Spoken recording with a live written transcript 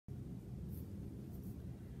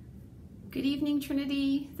Good evening,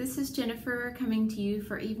 Trinity. This is Jennifer coming to you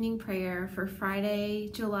for evening prayer for Friday,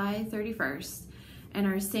 July 31st. And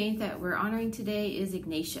our saint that we're honoring today is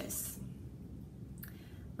Ignatius.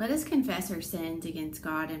 Let us confess our sins against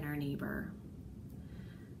God and our neighbor.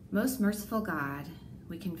 Most merciful God,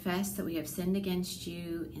 we confess that we have sinned against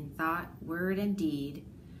you in thought, word, and deed,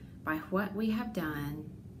 by what we have done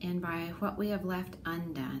and by what we have left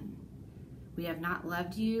undone. We have not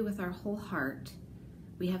loved you with our whole heart.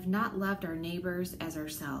 We have not loved our neighbors as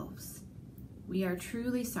ourselves. We are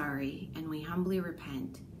truly sorry, and we humbly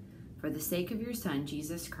repent. For the sake of your Son,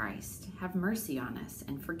 Jesus Christ, have mercy on us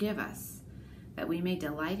and forgive us, that we may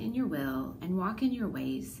delight in your will and walk in your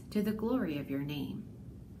ways to the glory of your name.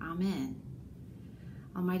 Amen.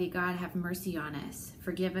 Almighty God, have mercy on us.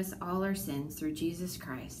 Forgive us all our sins through Jesus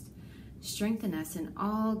Christ. Strengthen us in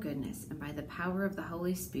all goodness, and by the power of the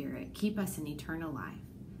Holy Spirit, keep us in eternal life.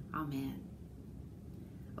 Amen.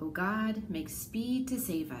 O God, make speed to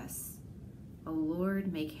save us. O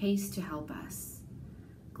Lord, make haste to help us.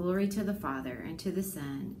 Glory to the Father, and to the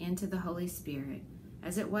Son, and to the Holy Spirit,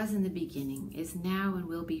 as it was in the beginning, is now, and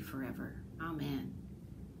will be forever. Amen.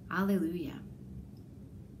 Alleluia.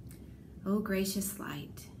 O gracious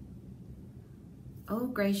light, O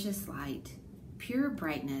gracious light, pure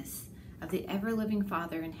brightness of the ever-living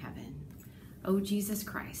Father in heaven, O Jesus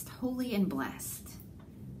Christ, holy and blessed,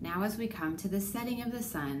 now as we come to the setting of the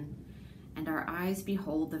sun, and our eyes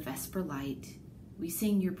behold the vesper light, we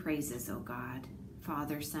sing your praises, O God,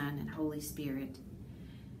 Father, Son, and Holy Spirit.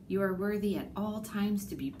 You are worthy at all times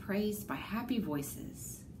to be praised by happy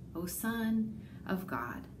voices, O Son of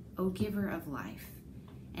God, O Giver of life,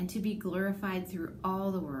 and to be glorified through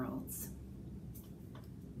all the worlds.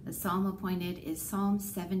 The psalm appointed is Psalm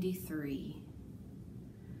 73.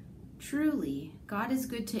 Truly, God is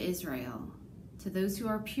good to Israel, to those who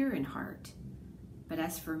are pure in heart. But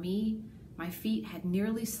as for me, my feet had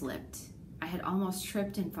nearly slipped. I had almost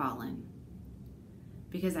tripped and fallen,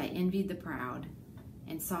 because I envied the proud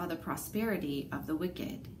and saw the prosperity of the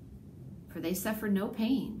wicked. For they suffer no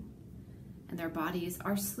pain, and their bodies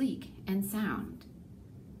are sleek and sound.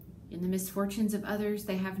 In the misfortunes of others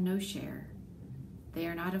they have no share. They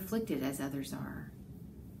are not afflicted as others are.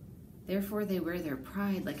 Therefore they wear their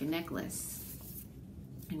pride like a necklace,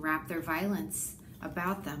 and wrap their violence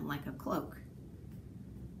about them like a cloak.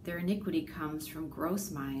 Their iniquity comes from gross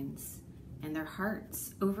minds, and their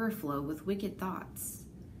hearts overflow with wicked thoughts.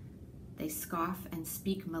 They scoff and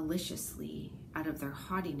speak maliciously. Out of their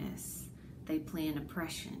haughtiness they plan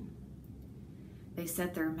oppression. They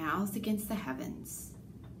set their mouths against the heavens,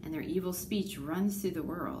 and their evil speech runs through the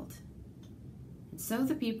world. And so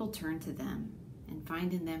the people turn to them, and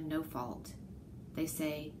find in them no fault. They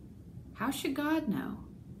say, "How should God know?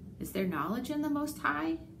 Is there knowledge in the Most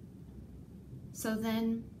High?" So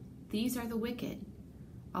then, these are the wicked,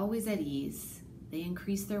 always at ease. They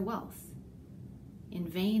increase their wealth. In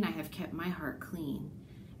vain I have kept my heart clean,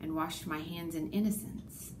 and washed my hands in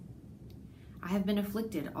innocence. I have been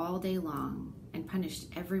afflicted all day long, and punished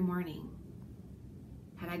every morning.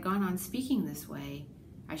 Had I gone on speaking this way,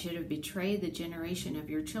 I should have betrayed the generation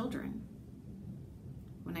of your children.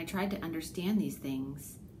 When I tried to understand these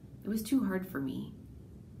things, it was too hard for me,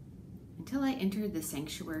 until I entered the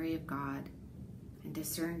sanctuary of God and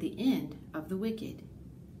discerned the end of the wicked.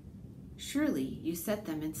 Surely you set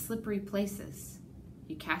them in slippery places.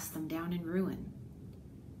 You cast them down in ruin.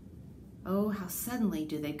 Oh, how suddenly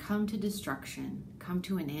do they come to destruction, come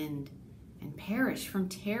to an end, and perish from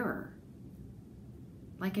terror.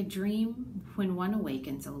 Like a dream when one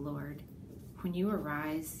awakens, O Lord, when you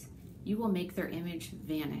arise, you will make their image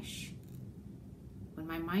vanish. When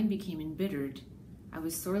my mind became embittered, I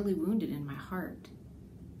was sorely wounded in my heart.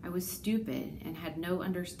 I was stupid and had no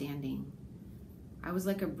understanding. I was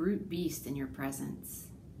like a brute beast in your presence.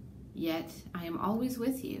 Yet I am always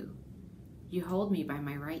with you. You hold me by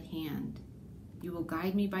my right hand. You will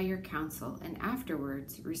guide me by your counsel, and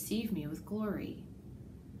afterwards receive me with glory.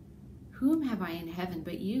 Whom have I in heaven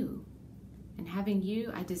but you? And having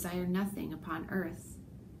you, I desire nothing upon earth.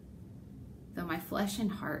 Though my flesh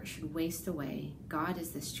and heart should waste away, God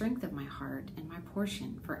is the strength of my heart and my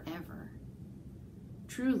portion forever.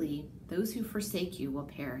 Truly, those who forsake you will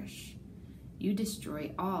perish. You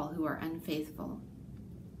destroy all who are unfaithful.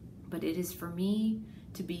 But it is for me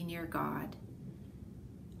to be near God.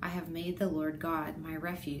 I have made the Lord God my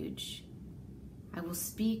refuge. I will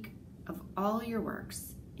speak of all your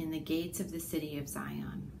works in the gates of the city of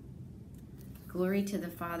Zion. Glory to the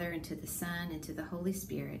Father, and to the Son, and to the Holy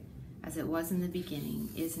Spirit, as it was in the beginning,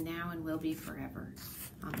 is now, and will be forever.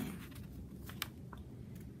 Amen.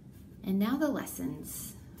 And now the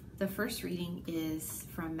lessons. The first reading is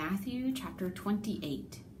from Matthew chapter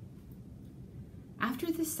 28.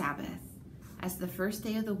 After the Sabbath, as the first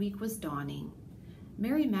day of the week was dawning,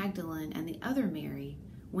 Mary Magdalene and the other Mary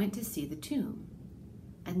went to see the tomb.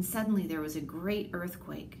 And suddenly there was a great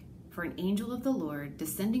earthquake, for an angel of the Lord,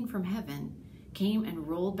 descending from heaven, came and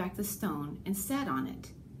rolled back the stone and sat on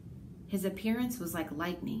it. His appearance was like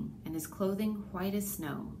lightning, and his clothing white as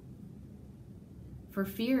snow. For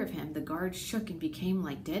fear of him, the guards shook and became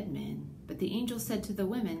like dead men. But the angel said to the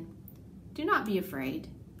women, "Do not be afraid.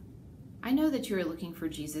 I know that you are looking for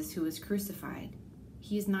Jesus who was crucified.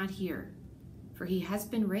 He is not here, for he has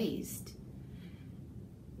been raised.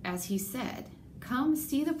 As he said, come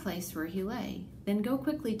see the place where he lay. Then go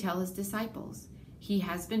quickly tell his disciples, he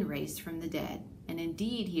has been raised from the dead, and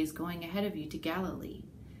indeed he is going ahead of you to Galilee.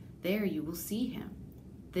 There you will see him.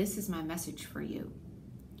 This is my message for you."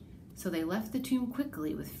 So they left the tomb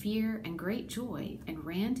quickly with fear and great joy and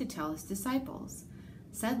ran to tell his disciples.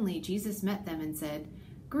 Suddenly Jesus met them and said,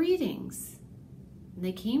 "Greetings." And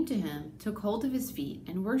they came to him, took hold of his feet,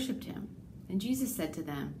 and worshipped him. And Jesus said to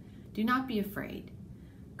them, "Do not be afraid.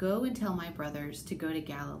 Go and tell my brothers to go to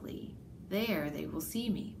Galilee. There they will see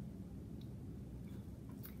me."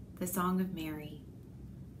 The Song of Mary.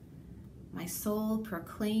 My soul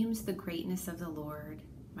proclaims the greatness of the Lord.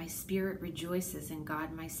 My spirit rejoices in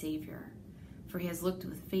God my Savior, for he has looked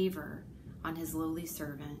with favor on his lowly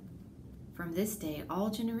servant. From this day all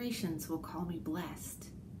generations will call me blessed.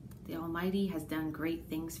 The Almighty has done great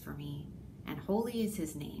things for me, and holy is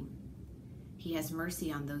his name. He has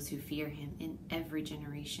mercy on those who fear him in every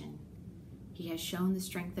generation. He has shown the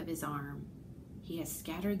strength of his arm. He has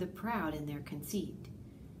scattered the proud in their conceit.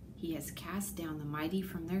 He has cast down the mighty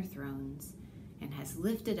from their thrones and has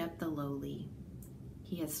lifted up the lowly.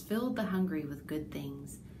 He has filled the hungry with good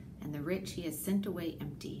things, and the rich he has sent away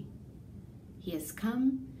empty. He has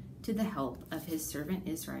come to the help of his servant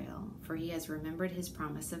Israel, for he has remembered his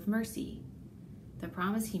promise of mercy, the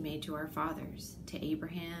promise he made to our fathers, to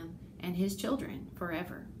Abraham and his children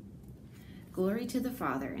forever. Glory to the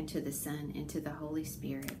Father, and to the Son, and to the Holy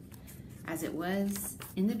Spirit, as it was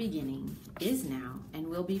in the beginning, is now, and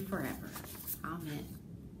will be forever. Amen.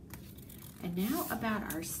 And now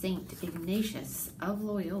about our Saint Ignatius of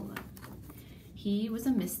Loyola. He was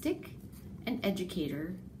a mystic, an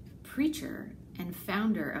educator, preacher, and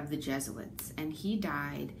founder of the Jesuits, and he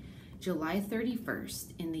died July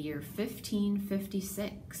 31st in the year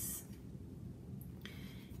 1556.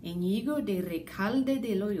 Inigo de Recalde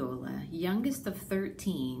de Loyola, youngest of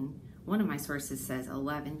 13, one of my sources says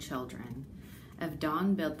 11 children, of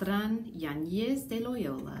Don Beltran Yanez de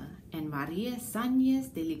Loyola and Maria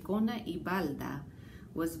Sánchez de Licona y Balda,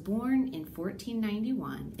 was born in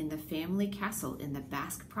 1491 in the family castle in the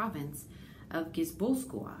Basque province of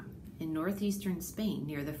Guipúzcoa in northeastern Spain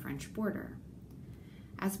near the French border.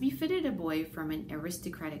 As befitted a boy from an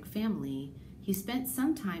aristocratic family, he spent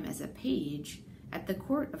some time as a page at the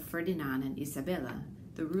court of Ferdinand and Isabella,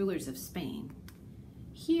 the rulers of Spain.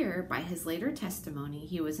 Here, by his later testimony,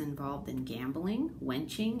 he was involved in gambling,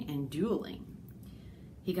 wenching, and dueling.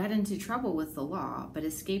 He got into trouble with the law, but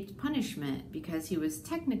escaped punishment because he was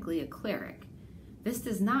technically a cleric. This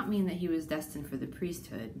does not mean that he was destined for the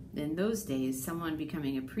priesthood. In those days, someone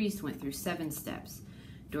becoming a priest went through 7 steps: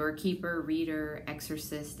 doorkeeper, reader,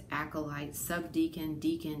 exorcist, acolyte, subdeacon,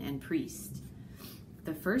 deacon, and priest.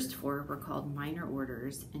 The first 4 were called minor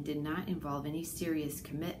orders and did not involve any serious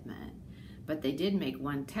commitment, but they did make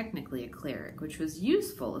one technically a cleric, which was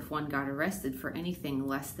useful if one got arrested for anything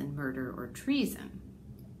less than murder or treason.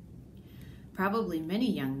 Probably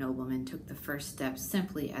many young noblemen took the first step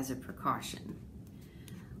simply as a precaution.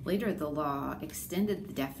 Later, the law extended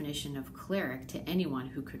the definition of cleric to anyone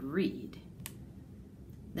who could read.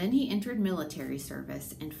 Then he entered military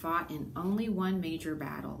service and fought in only one major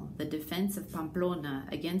battle, the defense of Pamplona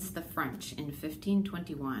against the French in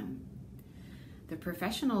 1521. The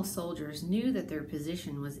professional soldiers knew that their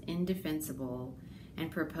position was indefensible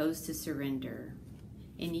and proposed to surrender.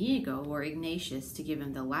 Inigo, or Ignatius, to give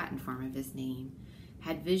him the Latin form of his name,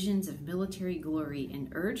 had visions of military glory and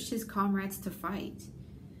urged his comrades to fight.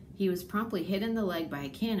 He was promptly hit in the leg by a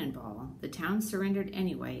cannonball. The town surrendered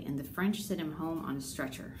anyway, and the French sent him home on a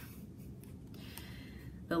stretcher.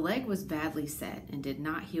 The leg was badly set and did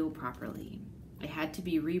not heal properly. It had to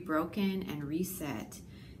be rebroken and reset,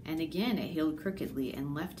 and again it healed crookedly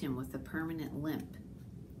and left him with a permanent limp.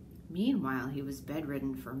 Meanwhile, he was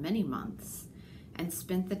bedridden for many months and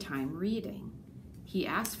spent the time reading. He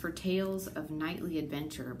asked for tales of knightly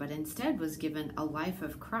adventure, but instead was given A Life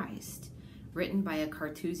of Christ, written by a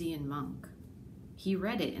Carthusian monk. He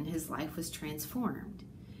read it and his life was transformed.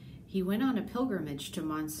 He went on a pilgrimage to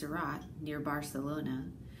Montserrat, near Barcelona,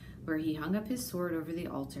 where he hung up his sword over the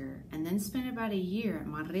altar, and then spent about a year at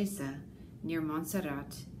Manresa, near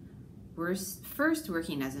Montserrat, first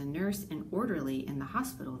working as a nurse and orderly in the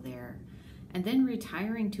hospital there, and then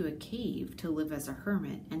retiring to a cave to live as a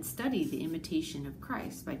hermit and study The Imitation of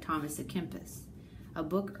Christ by Thomas à Kempis, a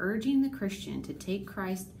book urging the Christian to take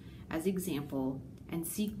Christ as example and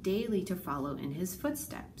seek daily to follow in his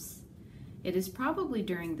footsteps. It is probably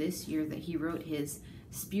during this year that he wrote his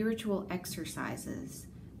Spiritual Exercises,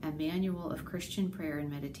 a manual of Christian prayer and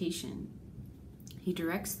meditation. He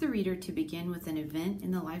directs the reader to begin with an event in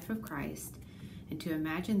the life of Christ and to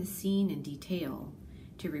imagine the scene in detail,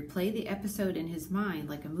 to replay the episode in his mind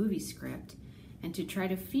like a movie script, and to try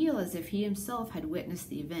to feel as if he himself had witnessed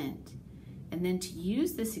the event, and then to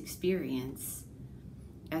use this experience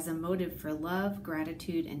as a motive for love,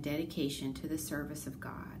 gratitude, and dedication to the service of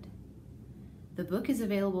God. The book is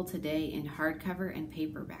available today in hardcover and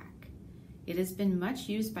paperback. It has been much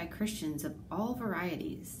used by Christians of all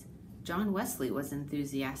varieties. John Wesley was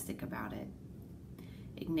enthusiastic about it.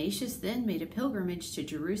 Ignatius then made a pilgrimage to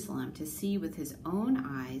Jerusalem to see with his own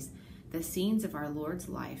eyes the scenes of our Lord's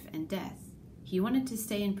life and death. He wanted to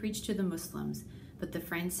stay and preach to the Muslims, but the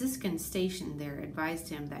Franciscan station there advised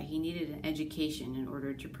him that he needed an education in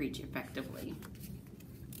order to preach effectively.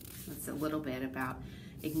 That's a little bit about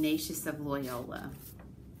Ignatius of Loyola.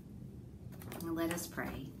 Now let us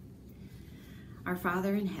pray. Our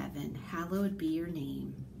Father in heaven, hallowed be your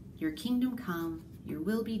name. Your kingdom come, your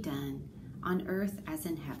will be done, on earth as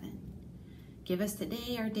in heaven. Give us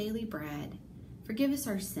today our daily bread. Forgive us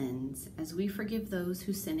our sins, as we forgive those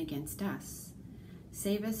who sin against us.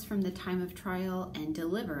 Save us from the time of trial, and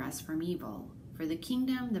deliver us from evil. For the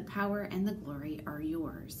kingdom, the power, and the glory are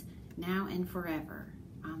yours, now and forever.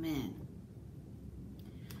 Amen.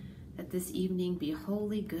 Let this evening be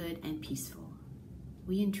holy, good, and peaceful.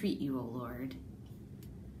 We entreat you, O Lord,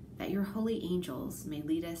 that your holy angels may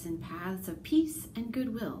lead us in paths of peace and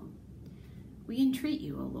goodwill. We entreat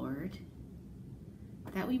you, O Lord,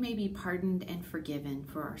 that we may be pardoned and forgiven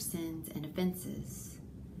for our sins and offenses.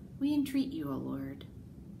 We entreat you, O Lord,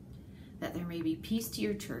 that there may be peace to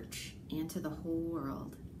your church and to the whole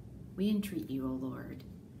world. We entreat you, O Lord,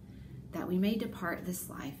 that we may depart this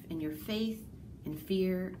life in your faith and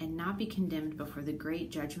fear and not be condemned before the great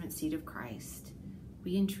judgment seat of Christ.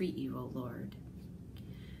 We entreat you, O Lord,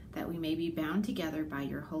 that we may be bound together by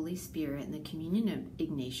your Holy Spirit in the communion of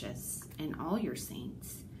Ignatius and all your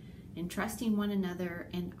saints, entrusting one another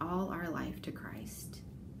and all our life to Christ.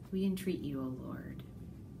 We entreat you, O Lord.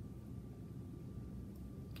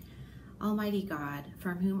 Almighty God,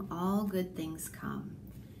 from whom all good things come,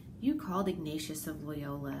 you called Ignatius of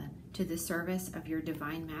Loyola to the service of your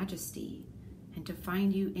divine majesty and to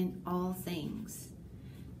find you in all things.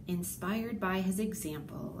 Inspired by his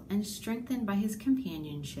example and strengthened by his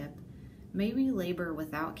companionship, may we labor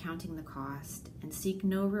without counting the cost and seek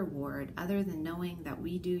no reward other than knowing that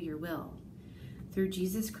we do your will. Through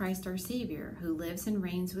Jesus Christ our Savior, who lives and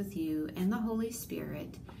reigns with you and the Holy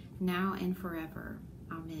Spirit, now and forever.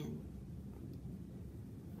 Amen.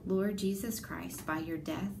 Lord Jesus Christ, by your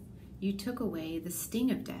death, you took away the sting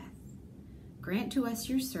of death. Grant to us,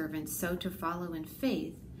 your servants, so to follow in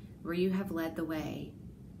faith where you have led the way,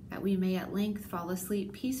 that we may at length fall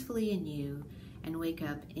asleep peacefully in you and wake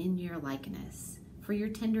up in your likeness, for your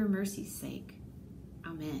tender mercy's sake.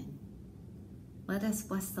 Amen. Let us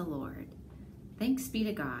bless the Lord. Thanks be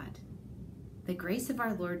to God. The grace of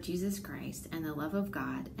our Lord Jesus Christ and the love of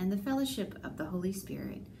God and the fellowship of the Holy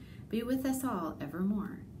Spirit be with us all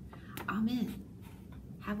evermore. Amen.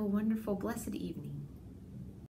 Have a wonderful, blessed evening.